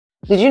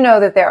Did you know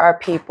that there are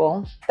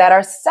people that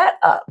are set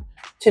up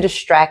to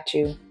distract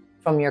you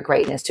from your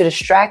greatness, to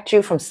distract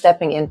you from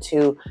stepping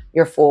into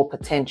your full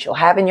potential,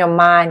 having your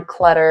mind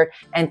cluttered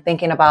and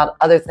thinking about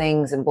other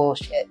things and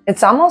bullshit?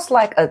 It's almost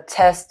like a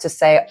test to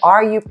say,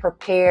 are you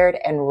prepared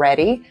and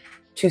ready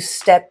to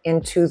step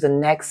into the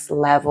next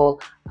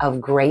level of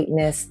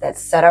greatness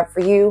that's set up for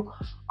you?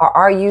 Or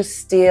are you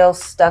still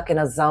stuck in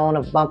a zone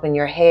of bumping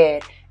your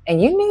head? And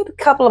you need a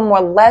couple of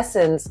more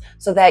lessons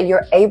so that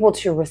you're able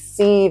to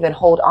receive and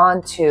hold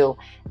on to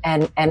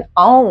and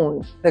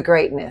own the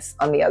greatness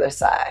on the other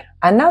side.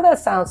 I know that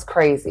sounds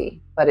crazy,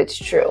 but it's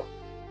true.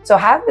 So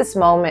have this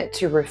moment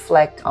to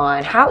reflect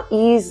on how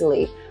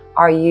easily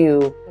are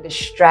you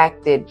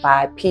distracted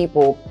by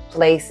people,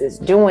 places,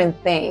 doing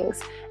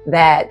things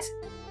that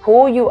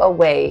pull you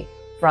away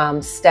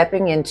from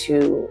stepping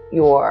into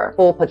your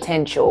full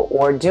potential,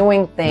 or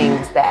doing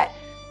things that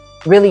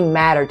really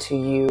matter to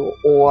you,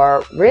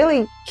 or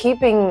really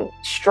keeping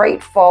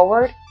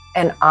straightforward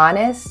and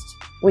honest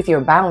with your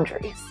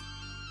boundaries.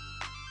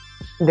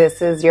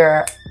 This is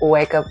your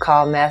wake-up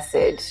call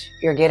message.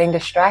 You're getting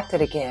distracted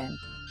again.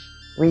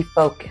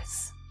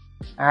 Refocus.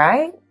 All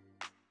right?